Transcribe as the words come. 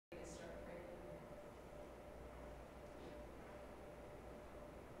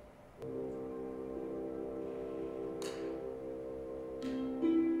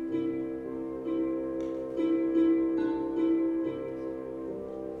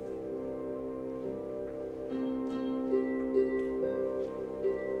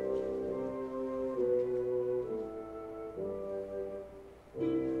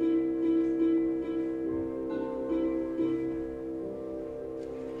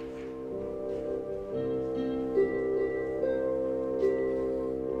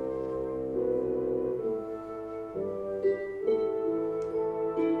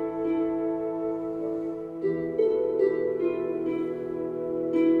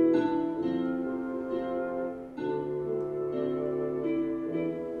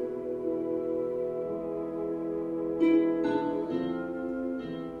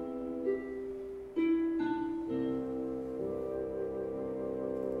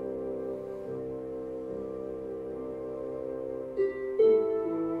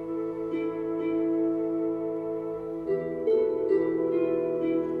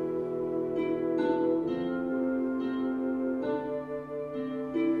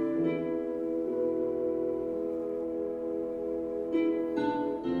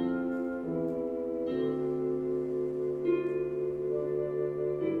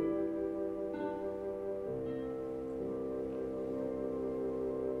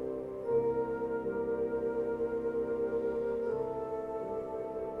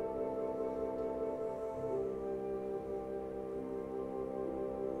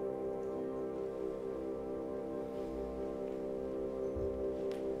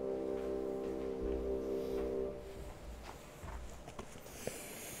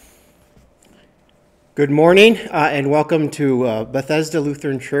Good morning and welcome to Bethesda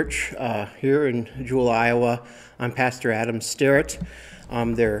Lutheran Church here in Jewell, Iowa. I'm Pastor Adam Starrett.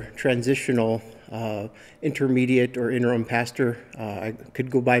 I'm their transitional intermediate or interim pastor. I could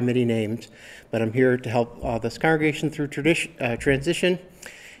go by many names, but I'm here to help this congregation through transition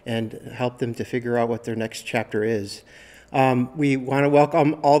and help them to figure out what their next chapter is. We want to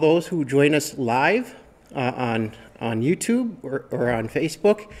welcome all those who join us live on YouTube or on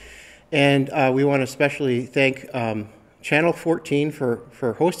Facebook. And we want to especially thank Channel 14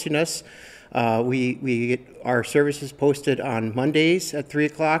 for hosting us. We get our services posted on Mondays at 3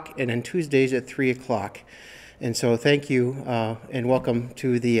 o'clock and on Tuesdays at 3 o'clock. And so thank you and welcome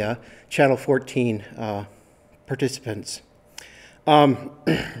to the Channel 14 participants.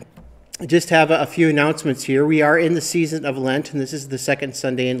 Just have a few announcements here. We are in the season of Lent, and this is the second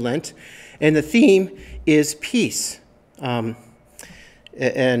Sunday in Lent. And the theme is peace.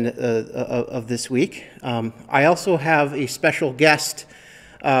 Of this week. I also have a special guest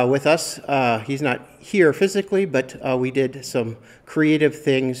with us. He's not here physically, but we did some creative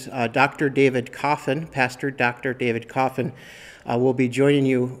things. Dr. David Coffin, Pastor Dr. David Coffin, will be joining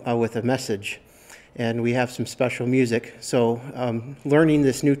you with a message. And we have some special music. So learning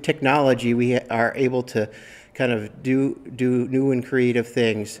this new technology, we are able to kind of do new and creative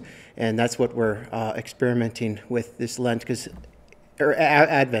things. And that's what we're experimenting with this Lent, or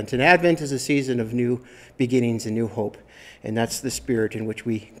Advent. And Advent is a season of new beginnings and new hope. And that's the spirit in which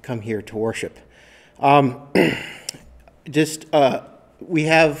we come here to worship. We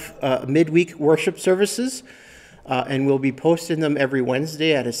have midweek worship services, and we'll be posting them every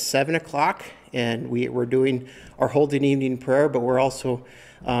Wednesday at 7 o'clock. And we're doing our holding evening prayer, but we're also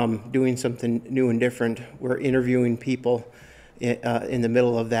doing something new and different. We're interviewing people in the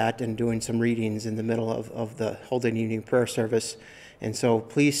middle of that and doing some readings in the middle of the holding evening prayer service. And so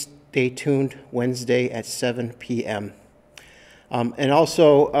please stay tuned Wednesday at 7 p.m. And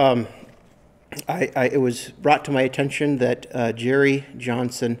also, it was brought to my attention that Jerry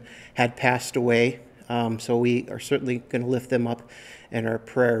Johnson had passed away. So we are certainly going to lift them up in our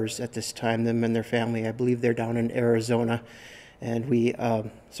prayers at this time, them and their family. I believe they're down in Arizona. And we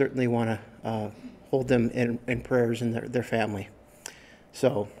certainly want to hold them in prayers and their family.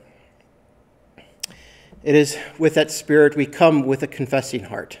 So it is with that spirit we come with a confessing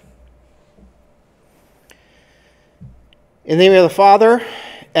heart. In the name of the Father,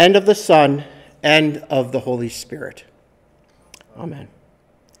 and of the Son, and of the Holy Spirit. Amen.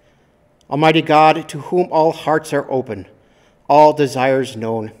 Almighty God, to whom all hearts are open, all desires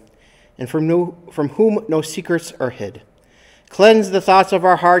known, and from whom no secrets are hid, cleanse the thoughts of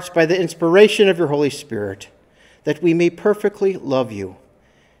our hearts by the inspiration of your Holy Spirit, that we may perfectly love you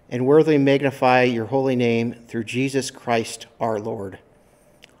and worthily magnify your holy name through Jesus Christ our Lord.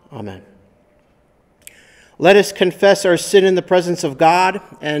 Amen. Let us confess our sin in the presence of God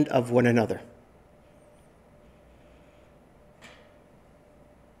and of one another.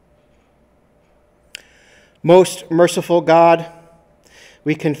 Most merciful God,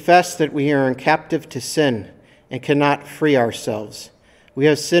 we confess that we are captive to sin and cannot free ourselves. We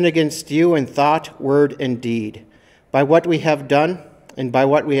have sinned against you in thought, word, and deed, by what we have done and by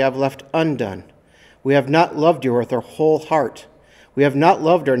what we have left undone. We have not loved you with our whole heart. We have not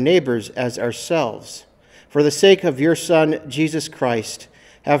loved our neighbors as ourselves. For the sake of your Son, Jesus Christ,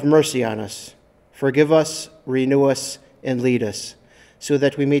 have mercy on us. Forgive us, renew us, and lead us, so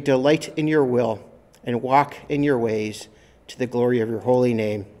that we may delight in your will and walk in your ways to the glory of your holy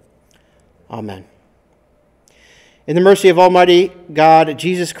name. Amen. In the mercy of Almighty God,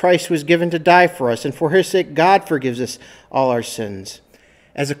 Jesus Christ was given to die for us, and for his sake God forgives us all our sins.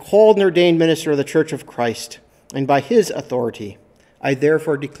 As a called and ordained minister of the Church of Christ, and by his authority, I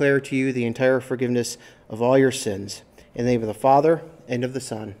therefore declare to you the entire forgiveness of all your sins, in the name of the Father, and of the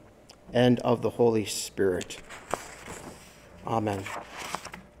Son, and of the Holy Spirit. Amen.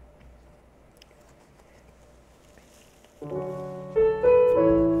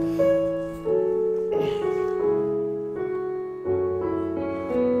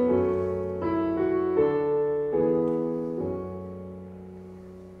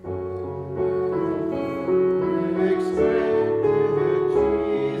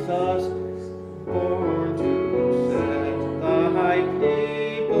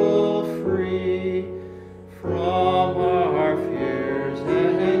 From our fears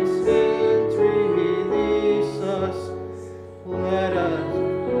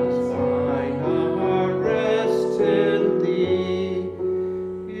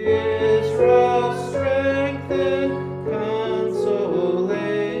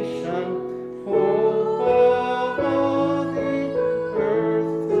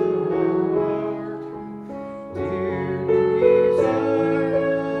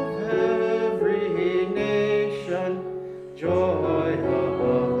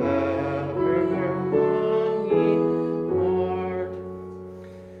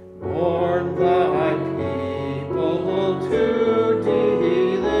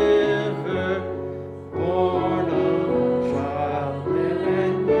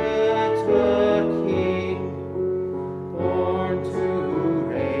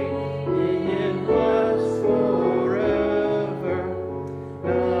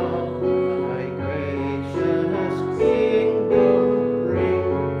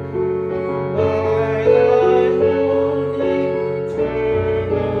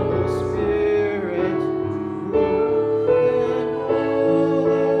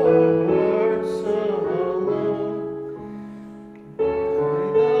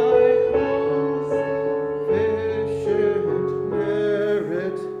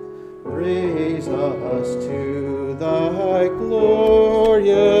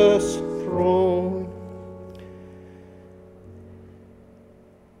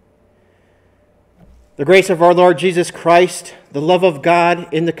The grace of our Lord Jesus Christ, the love of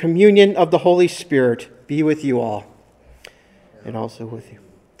God, and the communion of the Holy Spirit be with you all, and also with you.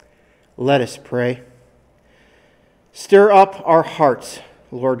 Let us pray. Stir up our hearts,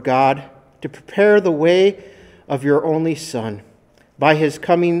 Lord God, to prepare the way of your only Son. By his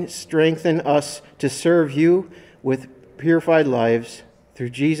coming, strengthen us to serve you with purified lives through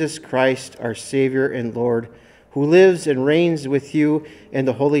Jesus Christ, our Savior and Lord, who lives and reigns with you in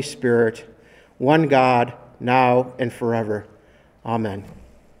the Holy Spirit, one God, now and forever. Amen.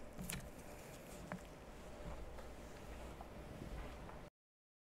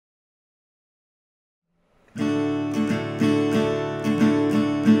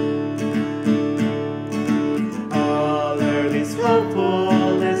 All earth is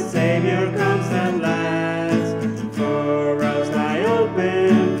hopeful, the Savior comes at last. For us lie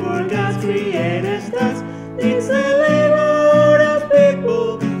open, for God's created stars. It's a labor of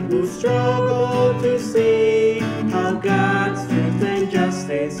people who struggle to see how God's truth and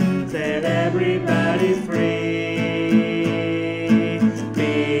justice set everybody free.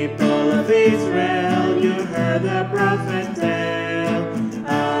 People of Israel, you heard the prophet tell,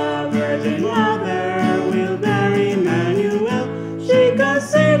 a virgin mother will bear Emmanuel. She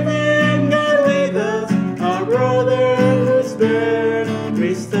conceived in God with us, our brother whose birth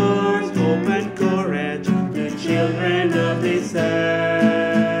restores hope and courage to children of this earth.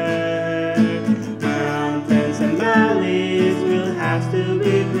 Mountains and valleys will have to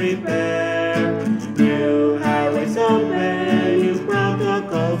be prepared. New highways open, new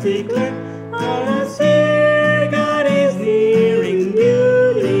protocols declare. All us here, God is near in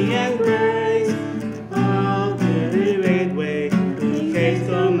beauty and grace. All the right way, in case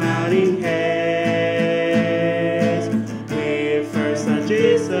come out in haste. We first saw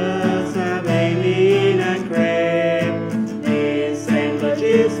Jesus, a baby in a crib. This same Lord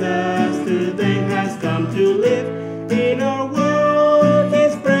Jesus today has come to live in our world.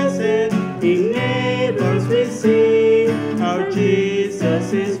 His presence in neighbors we see. Our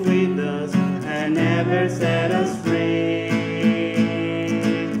Jesus is with us and ever set us free.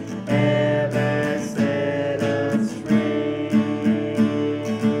 Ever set us free.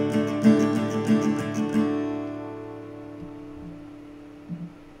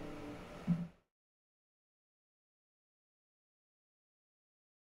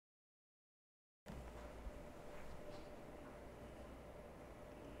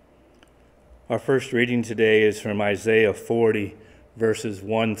 Our first reading today is from Isaiah 40, verses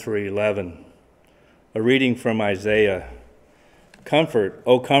 1 through 11. A reading from Isaiah. Comfort,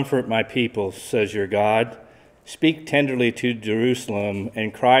 O comfort my people, says your God. Speak tenderly to Jerusalem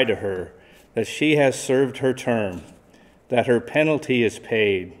and cry to her that she has served her term, that her penalty is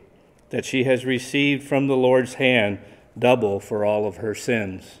paid, that she has received from the Lord's hand double for all of her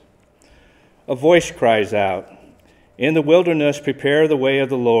sins. A voice cries out, in the wilderness prepare the way of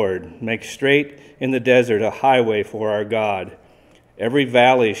the Lord, make straight in the desert a highway for our God. Every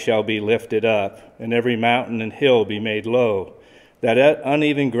valley shall be lifted up, and every mountain and hill be made low, that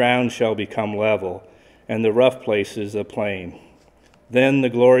uneven ground shall become level, and the rough places a plain. Then the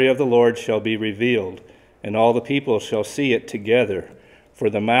glory of the Lord shall be revealed, and all the people shall see it together, for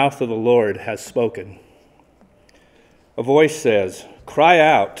the mouth of the Lord has spoken. A voice says, cry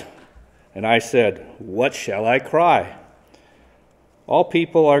out. And I said, what shall I cry? All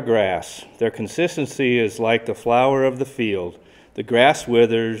people are grass. Their consistency is like the flower of the field. The grass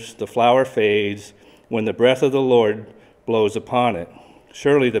withers, the flower fades, when the breath of the Lord blows upon it.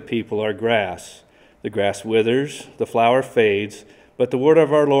 Surely the people are grass. The grass withers, the flower fades, but the word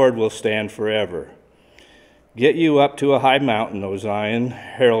of our Lord will stand forever. Get you up to a high mountain, O Zion,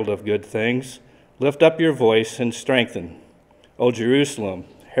 herald of good things. Lift up your voice and strengthen. O Jerusalem,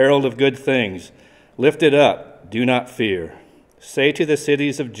 herald of good things, lift it up, do not fear. Say to the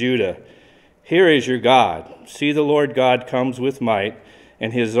cities of Judah, here is your God. See, the Lord God comes with might,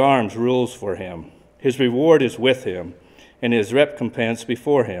 and his arms rules for him. His reward is with him, and his recompense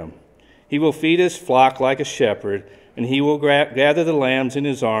before him. He will feed his flock like a shepherd, and he will gather the lambs in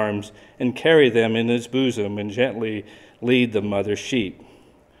his arms and carry them in his bosom and gently lead the mother sheep.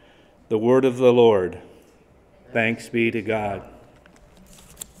 The word of the Lord. Thanks be to God.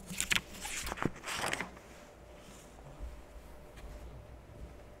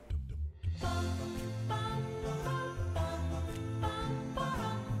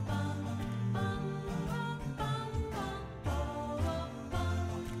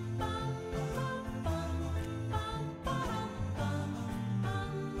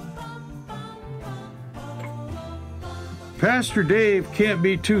 Pastor Dave can't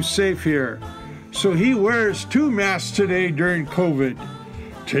be too safe here, so he wears 2 masks today during COVID.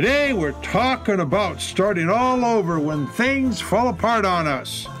 Today we're talking about starting all over when things fall apart on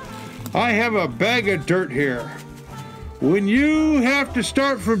us. I have a bag of dirt here. When you have to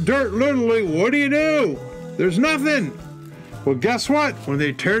start from dirt literally, what do? There's nothing. Well, guess what? When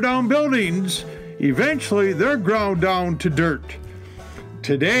they tear down buildings, eventually they're ground down to dirt.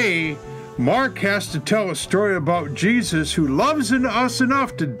 Today, Mark has to tell a story about Jesus who loves us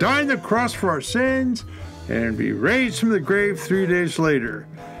enough to die on the cross for our sins and be raised from the grave 3 days later.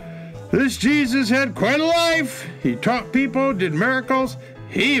 This Jesus had quite a life. He taught people, did miracles.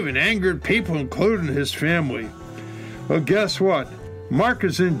 He even angered people, including his family. Well, guess what? Mark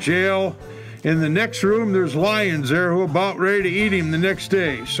is in jail. In the next room, there's lions there who are about ready to eat him the next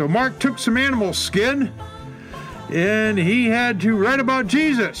day. So Mark took some animal skin, and he had to write about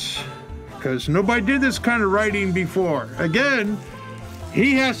Jesus, because nobody did this kind of writing before. Again,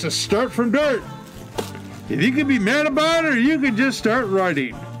 he has to start from dirt. If you could be mad about it, or you could just start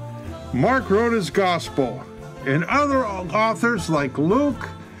writing. Mark wrote his gospel, and other authors like Luke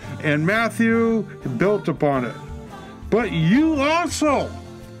and Matthew built upon it. But you also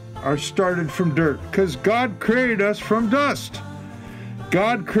are started from dirt, because God created us from dust.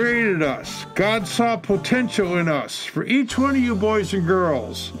 God created us. God saw potential in us for each one of you boys and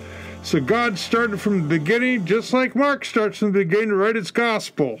girls. So God started from the beginning, just like Mark starts from the beginning to write his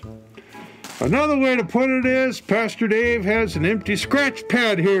gospel. Another way to put it is, Pastor Dave has an empty scratch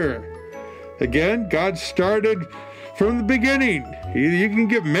pad here. Again, God started from the beginning. Either you can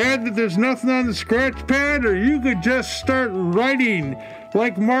get mad that there's nothing on the scratch pad, or you could just start writing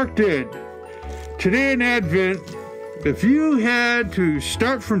like Mark did. Today in Advent, if you had to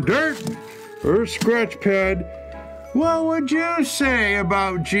start from dirt or a scratch pad, what would you say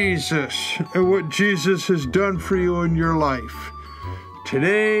about Jesus and what Jesus has done for you in your life?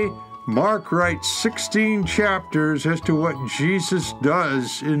 Today, Mark writes 16 chapters as to what Jesus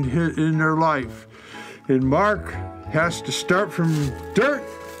does in their life. And Mark has to start from dirt,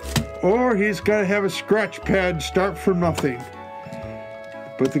 or he's got to have a scratch pad, start from nothing.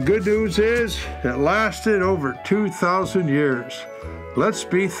 But the good news is, it lasted over 2,000 years. Let's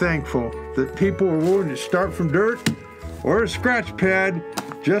be thankful that people were willing to start from dirt or a scratch pad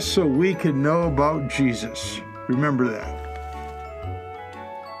just so we can know about Jesus. Remember that.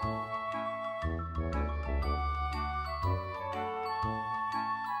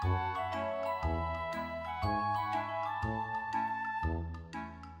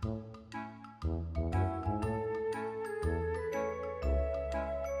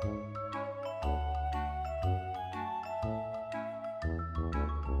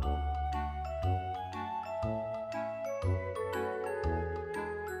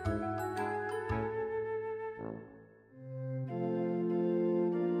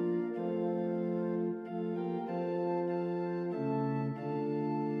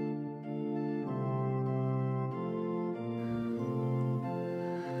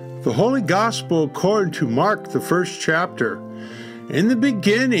 The Holy Gospel according to Mark, the first chapter. In the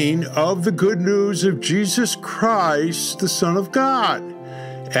beginning of the good news of Jesus Christ, the Son of God,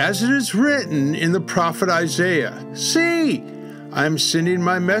 as it is written in the prophet Isaiah, "See, I am sending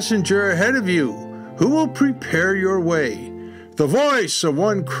my messenger ahead of you, who will prepare your way. The voice of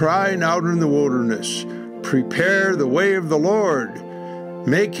one crying out in the wilderness, prepare the way of the Lord,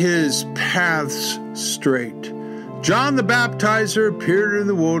 make his paths straight." John the Baptizer appeared in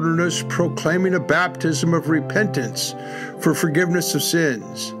the wilderness, proclaiming a baptism of repentance for forgiveness of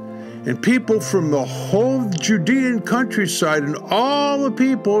sins. And people from the whole Judean countryside and all the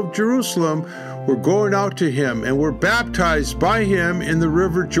people of Jerusalem were going out to him and were baptized by him in the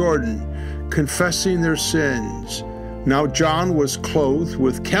river Jordan, confessing their sins. Now John was clothed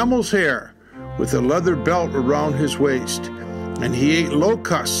with camel's hair, with a leather belt around his waist, and he ate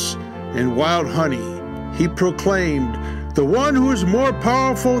locusts and wild honey. He proclaimed, "The one who is more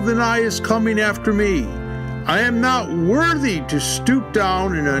powerful than I is coming after me. I am not worthy to stoop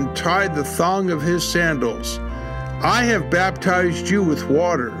down and untie the thong of his sandals. I have baptized you with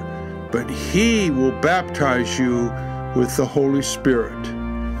water, but he will baptize you with the Holy Spirit."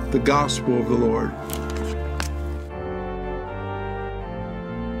 The Gospel of the Lord.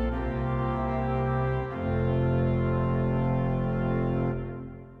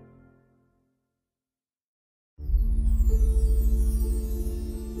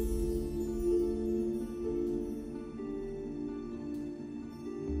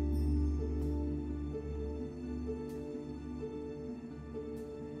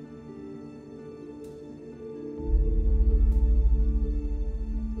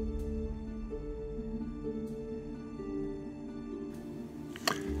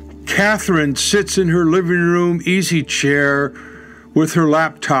 Catherine sits in her living room easy chair with her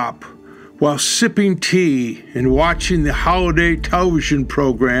laptop while sipping tea and watching the holiday television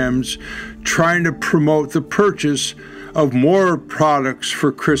programs trying to promote the purchase of more products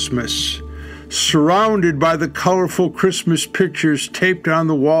for Christmas. Surrounded by the colorful Christmas pictures taped on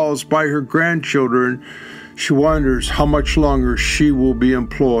the walls by her grandchildren, she wonders how much longer she will be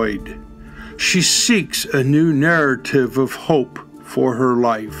employed. She seeks a new narrative of hope for her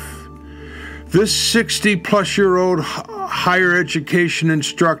life. This 60-plus-year-old higher education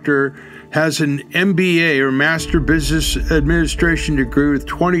instructor has an MBA or Master Business Administration degree with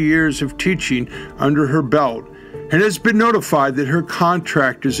 20 years of teaching under her belt, and has been notified that her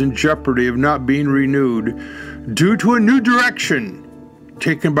contract is in jeopardy of not being renewed due to a new direction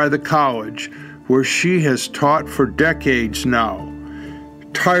taken by the college where she has taught for decades now.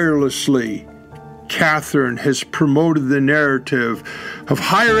 Tirelessly, Catherine has promoted the narrative of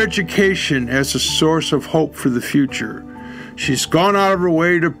higher education as a source of hope for the future. She's gone out of her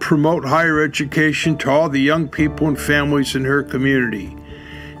way to promote higher education to all the young people and families in her community.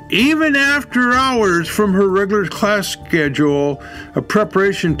 Even after hours from her regular class schedule of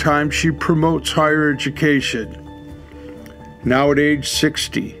preparation time, she promotes higher education. Now at age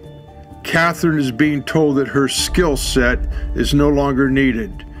 60, Catherine is being told that her skill set is no longer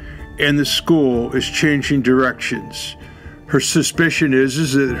needed, and the school is changing directions. Her suspicion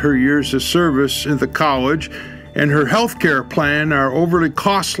is that her years of service in the college and her health care plan are overly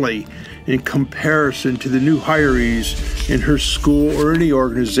costly in comparison to the new hirees in her school or any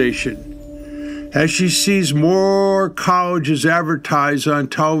organization. As she sees more colleges advertise on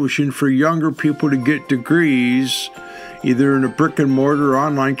television for younger people to get degrees, either in a brick-and-mortar or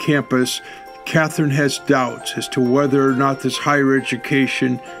online campus, Catherine has doubts as to whether or not this higher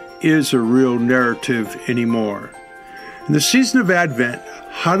education is a real narrative anymore. In the season of Advent,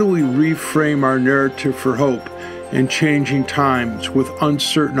 how do we reframe our narrative for hope in changing times with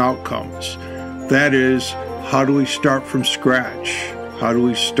uncertain outcomes? That is, how do we start from scratch? How do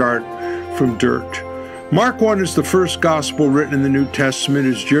we start from dirt? Mark 1 is the first gospel written in the New Testament.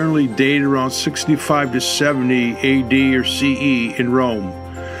 It is generally dated around 65 to 70 AD or CE in Rome.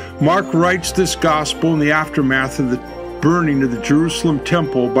 Mark writes this gospel in the aftermath of the burning of the Jerusalem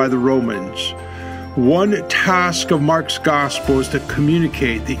temple by the Romans. One task of Mark's gospel is to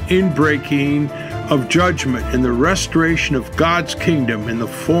communicate the inbreaking of judgment and the restoration of God's kingdom in the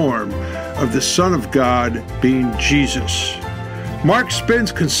form of the Son of God being Jesus. Mark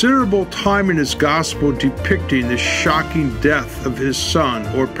spends considerable time in his gospel depicting the shocking death of his son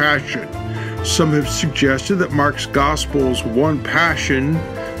or passion. Some have suggested that Mark's gospel is one passion,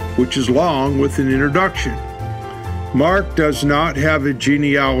 which is long with an introduction. Mark does not have a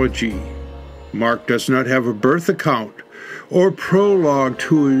genealogy. Mark does not have a birth account or prologue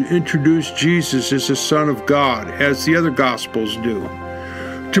to introduce Jesus as the Son of God, as the other Gospels do.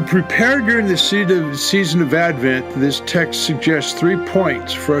 To prepare during the season of Advent, this text suggests 3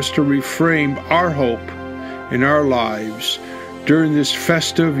 points for us to reframe our hope in our lives during this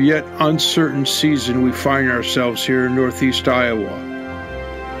festive yet uncertain season we find ourselves here in Northeast Iowa.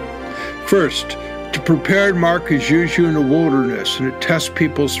 First, to prepare, Mark is usually in the wilderness, and it tests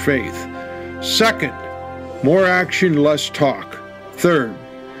people's faith. Second, more action, less talk. Third,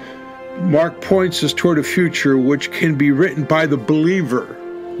 Mark points us toward a future which can be written by the believer.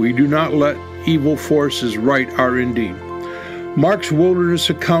 We do not let evil forces write our ending. Mark's wilderness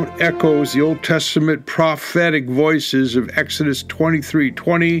account echoes the Old Testament prophetic voices of Exodus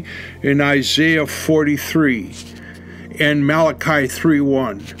 23:20 and Isaiah 43 and Malachi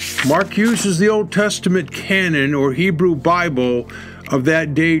 3:1. Mark uses the Old Testament canon or Hebrew Bible of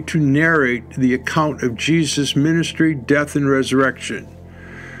that day to narrate the account of Jesus' ministry, death, and resurrection.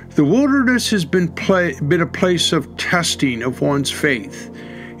 The wilderness has been a place of testing of one's faith.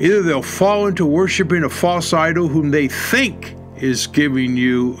 Either they'll fall into worshiping a false idol whom they think is giving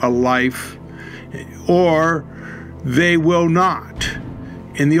you a life, or they will not.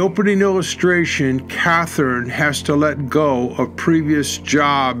 In the opening illustration, Catherine has to let go of previous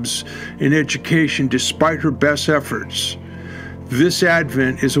jobs in education despite her best efforts. This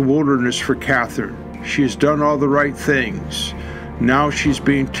Advent is a wilderness for Catherine. She has done all the right things. Now she's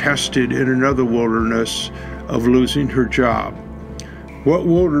being tested in another wilderness of losing her job. What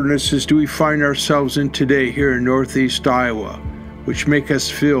wildernesses do we find ourselves in today here in Northeast Iowa, which make us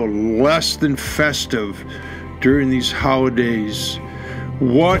feel less than festive during these holidays?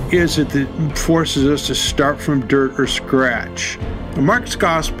 What is it that forces us to start from dirt or scratch? In Mark's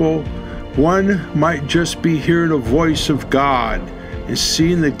Gospel, one might just be hearing a voice of God and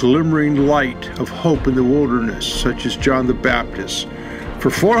seeing the glimmering light of hope in the wilderness, such as John the Baptist. For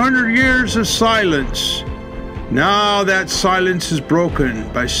 400 years of silence, Now that silence is broken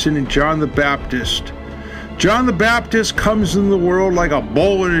by sending John the Baptist. John the Baptist comes in the world like a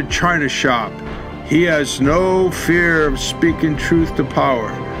bull in a china shop. He has no fear of speaking truth to power,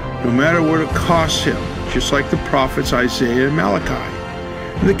 no matter what it costs him, just like the prophets Isaiah and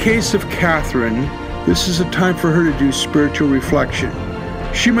Malachi. In the case of Catherine, this is a time for her to do spiritual reflection.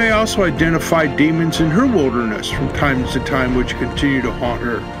 She may also identify demons in her wilderness from time to time which continue to haunt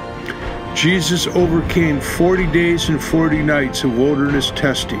her. Jesus overcame 40 days and 40 nights of wilderness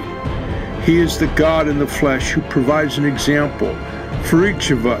testing. He is the God in the flesh who provides an example for each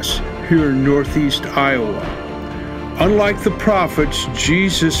of us here in Northeast Iowa. Unlike the prophets,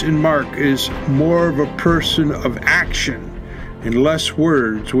 Jesus in Mark is more of a person of action and less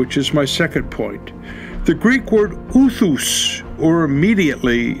words, which is my second point. The Greek word outhos, or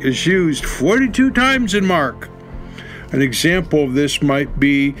immediately, is used 42 times in Mark. An example of this might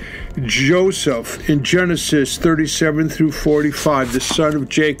be Joseph in Genesis 37 through 45, the son of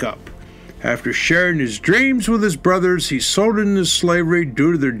Jacob. After sharing his dreams with his brothers, he's sold into slavery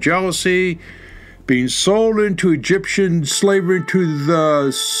due to their jealousy. Being sold into Egyptian slavery to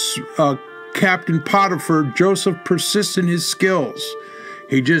the Captain Potiphar, Joseph persists in his skills.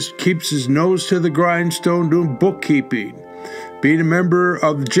 He just keeps his nose to the grindstone doing bookkeeping. Being a member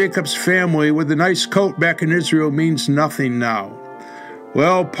of Jacob's family with a nice coat back in Israel means nothing now.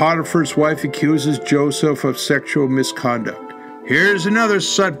 Well, Potiphar's wife accuses Joseph of sexual misconduct. Here's another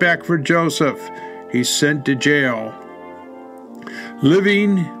setback for Joseph. He's sent to jail.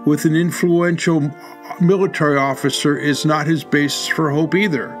 Living with an influential military officer is not his basis for hope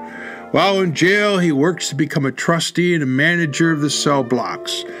either. While in jail, he works to become a trustee and a manager of the cell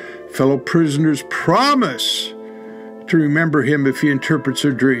blocks. Fellow prisoners promise to remember him if he interprets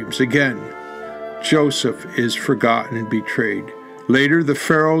their dreams. Again, Joseph is forgotten and betrayed. Later, the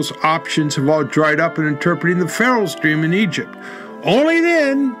Pharaoh's options have all dried up in interpreting the Pharaoh's dream in Egypt. Only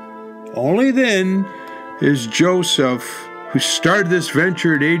then is Joseph, who started this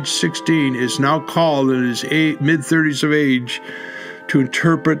venture at age 16, is now called in his mid-30s of age to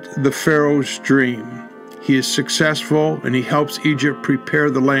interpret the Pharaoh's dream. He is successful, and he helps Egypt prepare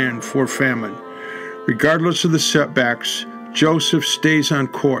the land for famine. Regardless of the setbacks, Joseph stays on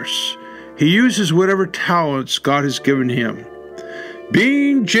course. He uses whatever talents God has given him.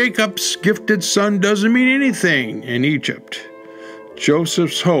 Being Jacob's gifted son doesn't mean anything in Egypt.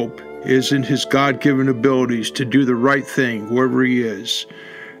 Joseph's hope is in his God-given abilities to do the right thing wherever he is.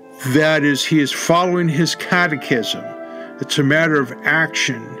 That is, he is following his catechism. It's a matter of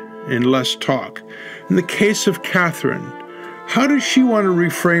action and less talk. In the case of Catherine, how does she want to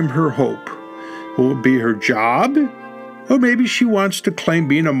reframe her hope? Will it be her job? Or maybe she wants to claim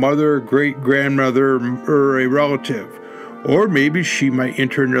being a mother, a great-grandmother, or a relative. Or maybe she might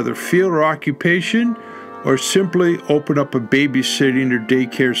enter another field or occupation, or simply open up a babysitting or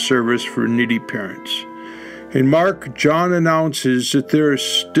daycare service for needy parents. In Mark, John announces that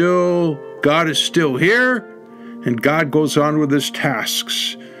God is still here, and God goes on with his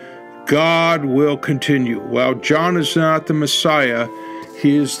tasks. God will continue. While John is not the Messiah,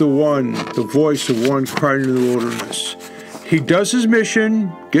 he is the voice of one crying in the wilderness. He does his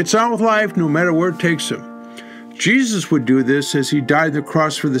mission, gets on with life no matter where it takes him. Jesus would do this as he died on the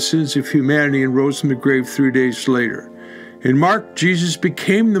cross for the sins of humanity and rose from the grave 3 days later. In Mark, Jesus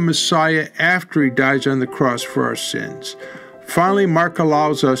became the Messiah after he dies on the cross for our sins. Finally, Mark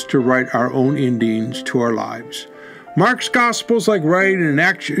allows us to write our own endings to our lives. Mark's gospel is like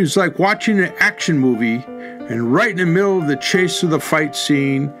watching an action movie, and right in the middle of the chase of the fight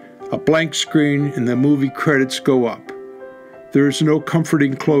scene, a blank screen and the movie credits go up. There is no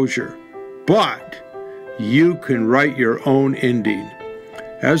comforting closure, but you can write your own ending.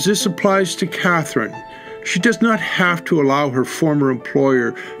 As this applies to Catherine, she does not have to allow her former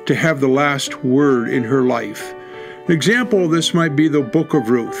employer to have the last word in her life. An example of this might be the book of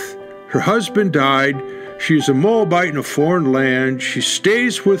Ruth. Her husband died. She is a Moabite in a foreign land. She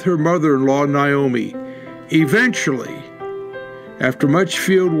stays with her mother-in-law, Naomi. Eventually, after much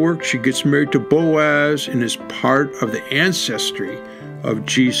field work, she gets married to Boaz and is part of the ancestry of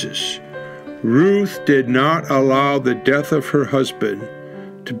Jesus. Ruth did not allow the death of her husband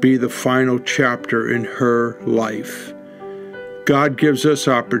to be the final chapter in her life. God gives us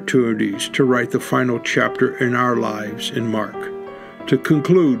opportunities to write the final chapter in our lives in Mark. To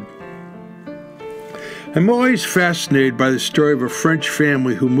conclude, I'm always fascinated by the story of a French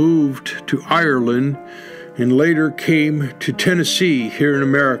family who moved to Ireland and later came to Tennessee here in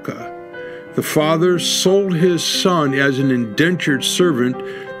America. The father sold his son as an indentured servant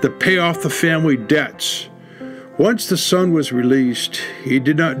to pay off the family debts. Once the son was released, he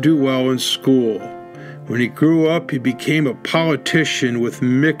did not do well in school. When he grew up, he became a politician with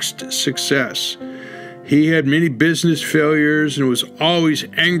mixed success. He had many business failures and was always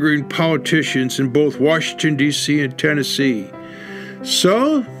angering politicians in both Washington, D.C. and Tennessee.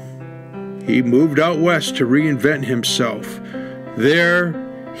 So he moved out west to reinvent himself. There,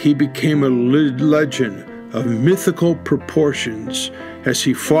 he became a legend of mythical proportions as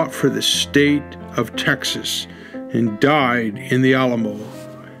he fought for the state of Texas and died in the Alamo.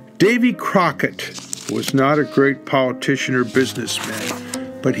 Davy Crockett was not a great politician or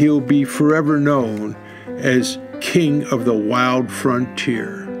businessman, but he will be forever known as King of the Wild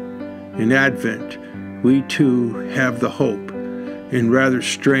Frontier. In Advent, we too have the hope in rather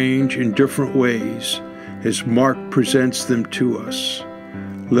strange and different ways as Mark presents them to us.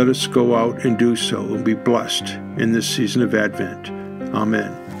 Let us go out and do so and be blessed in this season of Advent.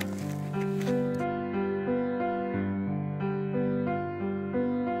 Amen.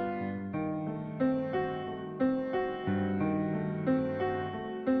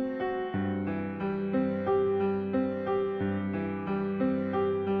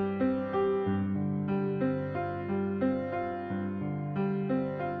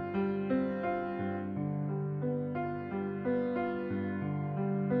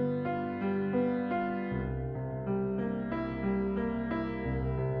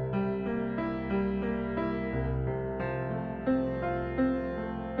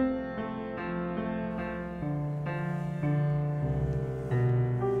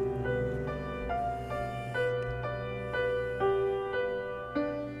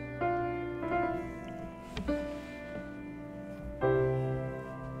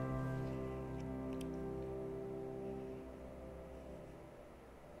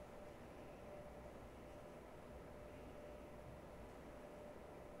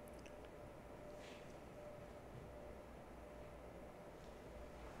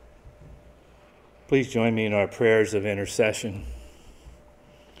 Please join me in our prayers of intercession.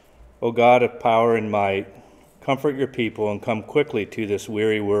 O God of power and might, comfort your people and come quickly to this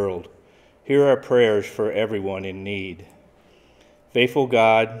weary world. Hear our prayers for everyone in need. Faithful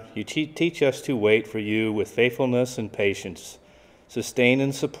God, you teach us to wait for you with faithfulness and patience. Sustain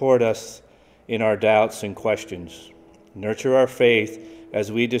and support us in our doubts and questions. Nurture our faith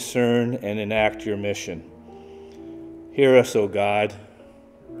as we discern and enact your mission. Hear us, O God.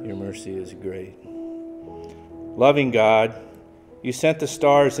 Your mercy is great. Loving God, you sent the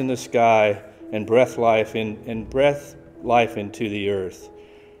stars in the sky and breathed life into the earth.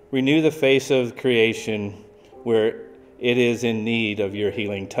 Renew the face of creation where it is in need of your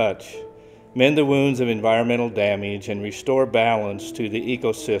healing touch. Mend the wounds of environmental damage and restore balance to the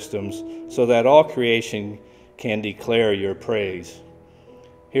ecosystems so that all creation can declare your praise.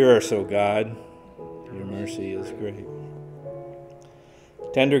 Hear us, O God. Your mercy is great.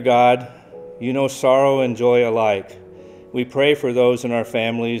 Tender God, you know sorrow and joy alike. We pray for those in our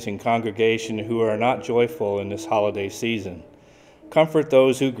families and congregation who are not joyful in this holiday season. Comfort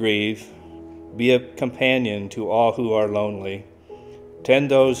those who grieve. Be a companion to all who are lonely. Tend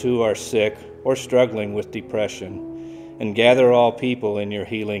those who are sick or struggling with depression, and gather all people in your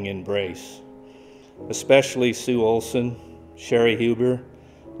healing embrace. Especially Sue Olson, Sherry Huber,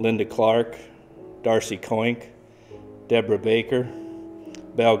 Linda Clark, Darcy Coink, Deborah Baker,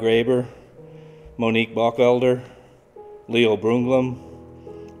 Belle Graber, Monique Bockelder, Leo Brunglum,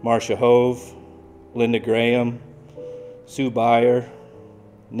 Marcia Hove, Linda Graham, Sue Byer,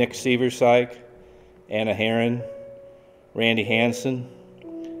 Nick Seversyke, Anna Herron, Randy Hansen,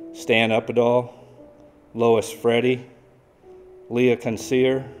 Stan Uppadall, Lois Freddy, Leah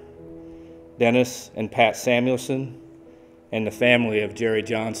Consier, Dennis and Pat Samuelson, and the family of Jerry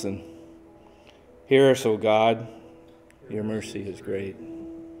Johnson. Hear us, O God. Your mercy is great.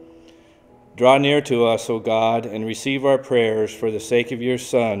 Draw near to us, O God, and receive our prayers for the sake of your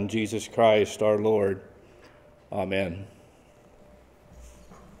Son, Jesus Christ, our Lord. Amen.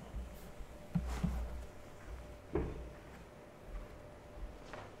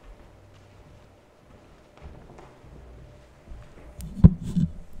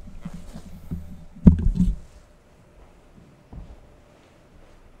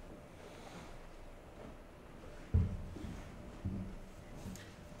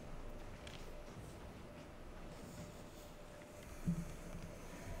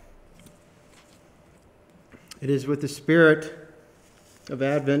 It is with the spirit of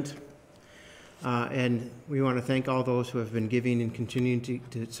Advent, and we want to thank all those who have been giving and continuing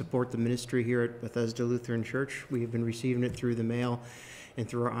to support the ministry here at Bethesda Lutheran Church. We have been receiving it through the mail and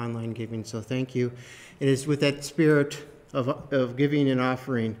through our online giving, so thank you. It is with that spirit of giving and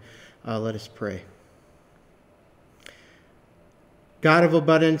offering, let us pray. God of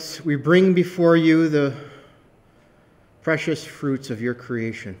abundance, we bring before you the precious fruits of your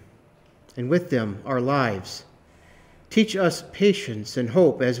creation, and with them our lives. Teach us patience and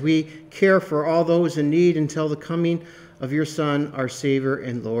hope as we care for all those in need until the coming of your Son, our Savior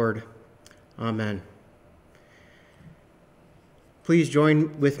and Lord. Amen. Please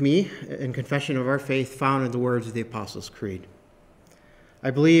join with me in confession of our faith found in the words of the Apostles' Creed.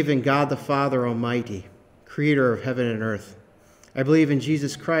 I believe in God the Father Almighty, creator of heaven and earth. I believe in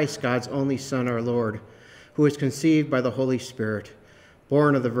Jesus Christ, God's only Son, our Lord, who was conceived by the Holy Spirit,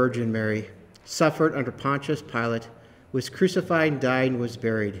 born of the Virgin Mary, suffered under Pontius Pilate, was crucified and died and was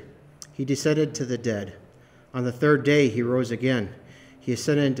buried. He descended to the dead. On the third day he rose again. He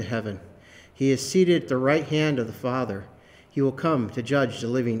ascended into heaven. He is seated at the right hand of the Father. He will come to judge the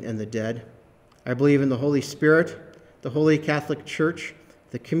living and the dead. I believe in the Holy Spirit, the Holy Catholic Church,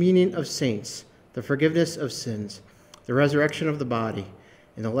 the communion of saints, the forgiveness of sins, the resurrection of the body,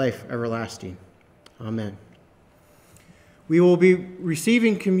 and the life everlasting. Amen. We will be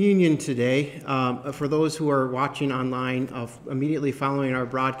receiving communion today for those who are watching online immediately following our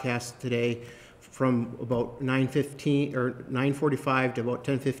broadcast today from about 9:15 or 9:45 to about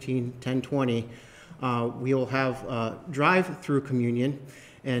 10:15, 10:20. We will have drive-through communion,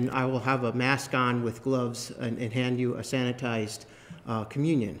 and I will have a mask on with gloves and hand you a sanitized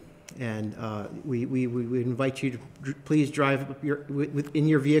communion. And we invite you to please drive in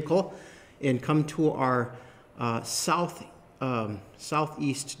your vehicle and come to our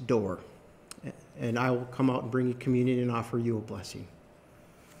southeast door. And I will come out and bring you communion and offer you a blessing.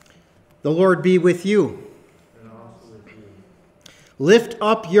 The Lord be with you. And also with you. Lift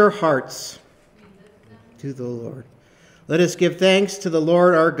up your hearts to the Lord. Let us give thanks to the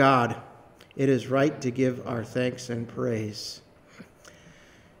Lord our God. It is right to give our thanks and praise.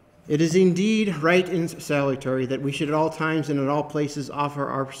 It is indeed right and salutary that we should at all times and in all places offer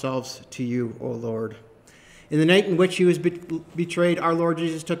ourselves to you, O Lord. In the night in which he was betrayed, our Lord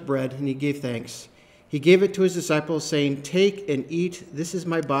Jesus took bread, and he gave thanks. He gave it to his disciples, saying, "Take and eat. This is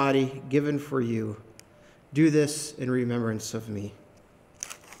my body given for you. Do this in remembrance of me."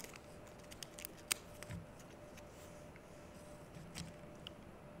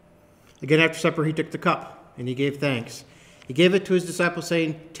 Again, after supper, he took the cup, and he gave thanks. He gave it to his disciples,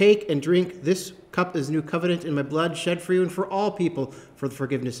 saying, "Take and drink. This cup is the new covenant in my blood, shed for you and for all people for the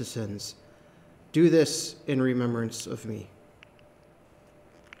forgiveness of sins. Do this in remembrance of me."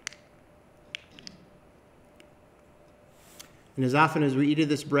 And as often as we eat of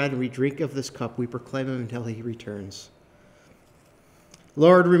this bread and we drink of this cup, we proclaim him until he returns.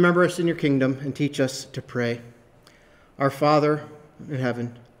 Lord, remember us in your kingdom and teach us to pray. Our Father in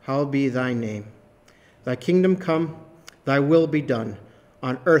heaven, hallowed be thy name. Thy kingdom come, thy will be done,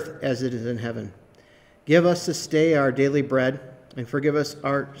 on earth as it is in heaven. Give us this day our daily bread, and forgive us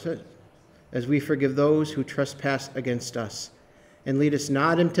as we forgive those who trespass against us. And lead us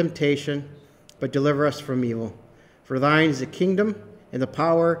not in temptation, but deliver us from evil. For thine is the kingdom, and the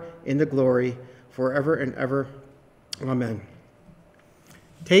power, and the glory, forever and ever. Amen.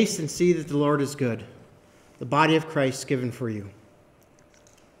 Taste and see that the Lord is good. The body of Christ given for you.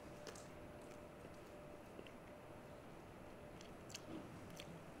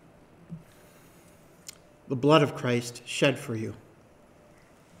 The blood of Christ shed for you.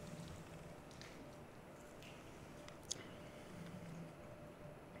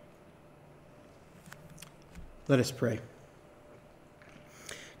 Let us pray.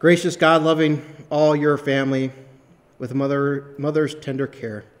 Gracious God, loving all your family with mother's tender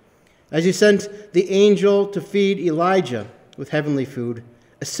care, as you sent the angel to feed Elijah with heavenly food,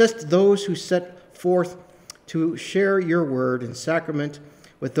 assist those who set forth to share your word and sacrament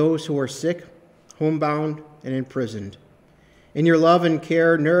with those who are sick, homebound, and imprisoned. In your love and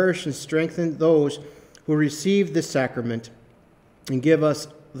care, nourish and strengthen those who receive this sacrament, and give us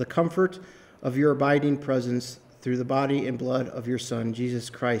the comfort of your abiding presence through the body and blood of your Son, Jesus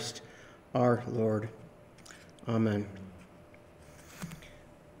Christ, our Lord. Amen.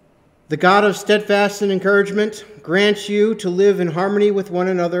 The God of steadfast and encouragement grants you to live in harmony with one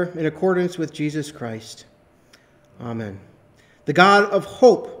another in accordance with Jesus Christ. Amen. The God of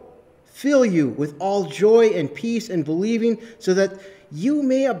hope fill you with all joy and peace in believing, so that you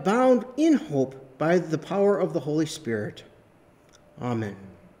may abound in hope by the power of the Holy Spirit. Amen.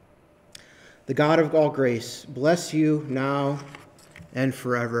 The God of all grace bless you now and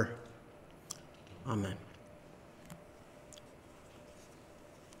forever. Amen.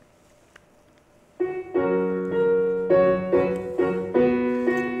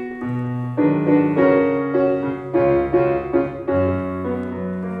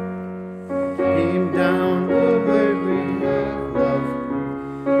 Came down the way we have loved.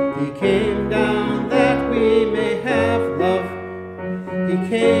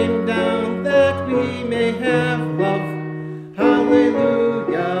 came down that we may have love.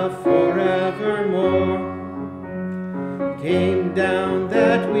 Hallelujah, forevermore. He came down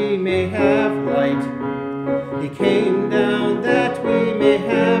that we may have light. He came down that we may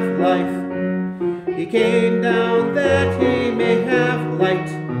have life. He came down that he may have light.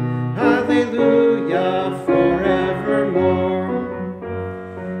 Hallelujah, forevermore.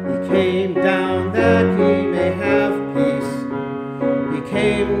 He came down that we may have peace. He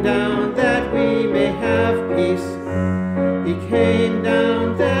came down that we may have peace. He came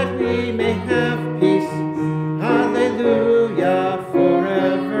down that we may have peace. Hallelujah,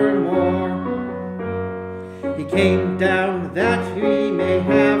 forevermore. He came down that we may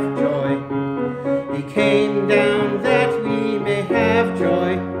have joy. He came down that we may have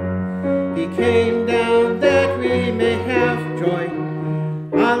joy. He came down that we may have joy.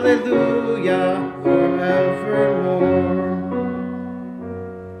 Hallelujah, forevermore.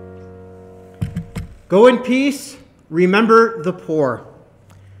 Go in peace. Remember the poor.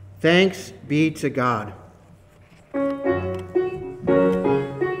 Thanks be to God.